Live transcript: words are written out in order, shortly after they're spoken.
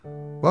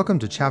Welcome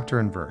to Chapter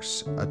and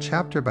Verse, a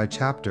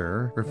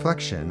chapter-by-chapter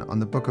reflection on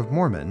the Book of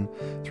Mormon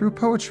through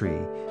poetry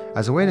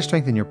as a way to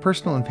strengthen your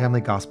personal and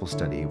family gospel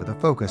study with a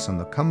focus on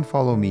the Come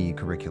Follow Me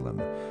curriculum.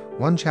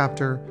 One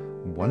chapter,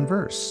 one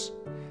verse.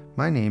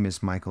 My name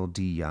is Michael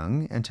D.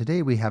 Young, and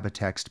today we have a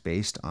text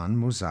based on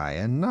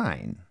Mosiah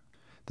 9.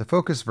 The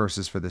focus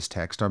verses for this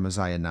text are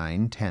Mosiah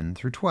 9, 10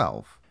 through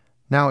 12.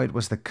 Now it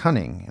was the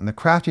cunning and the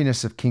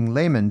craftiness of King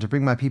Laman to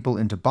bring my people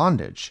into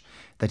bondage,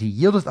 that he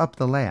yieldeth up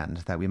the land,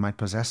 that we might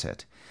possess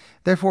it.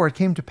 Therefore it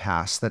came to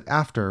pass, that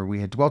after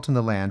we had dwelt in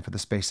the land for the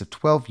space of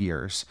 12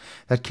 years,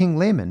 that King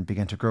Laman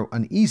began to grow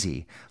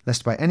uneasy,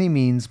 lest by any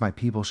means my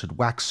people should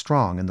wax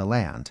strong in the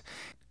land,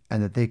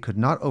 and that they could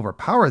not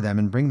overpower them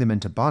and bring them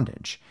into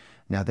bondage.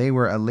 Now they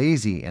were a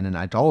lazy and an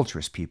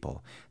idolatrous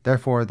people.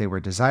 Therefore they were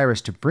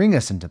desirous to bring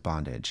us into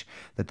bondage,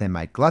 that they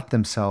might glut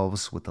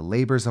themselves with the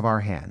labors of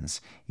our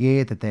hands,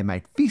 yea, that they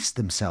might feast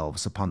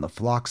themselves upon the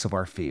flocks of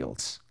our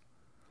fields.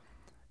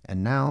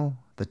 And now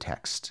the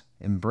text.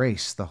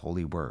 Embrace the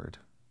holy word.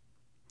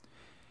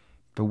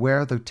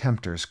 Beware the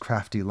tempter's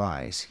crafty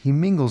lies. He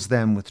mingles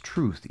them with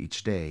truth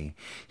each day.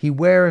 He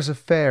wears a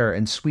fair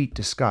and sweet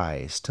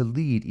disguise to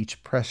lead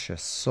each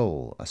precious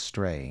soul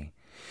astray.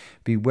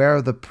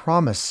 Beware the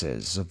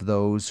promises of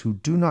those who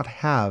do not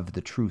have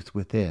the truth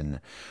within,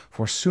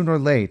 for soon or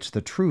late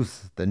the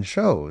truth then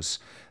shows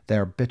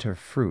their bitter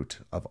fruit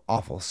of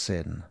awful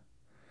sin.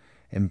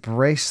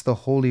 Embrace the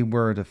holy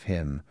word of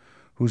him,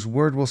 whose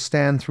word will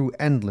stand through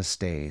endless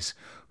days,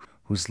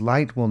 whose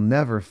light will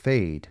never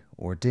fade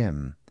or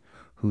dim,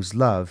 whose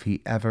love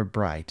he ever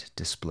bright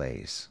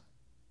displays.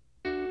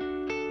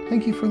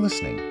 Thank you for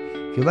listening.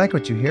 If you like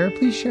what you hear,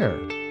 please share.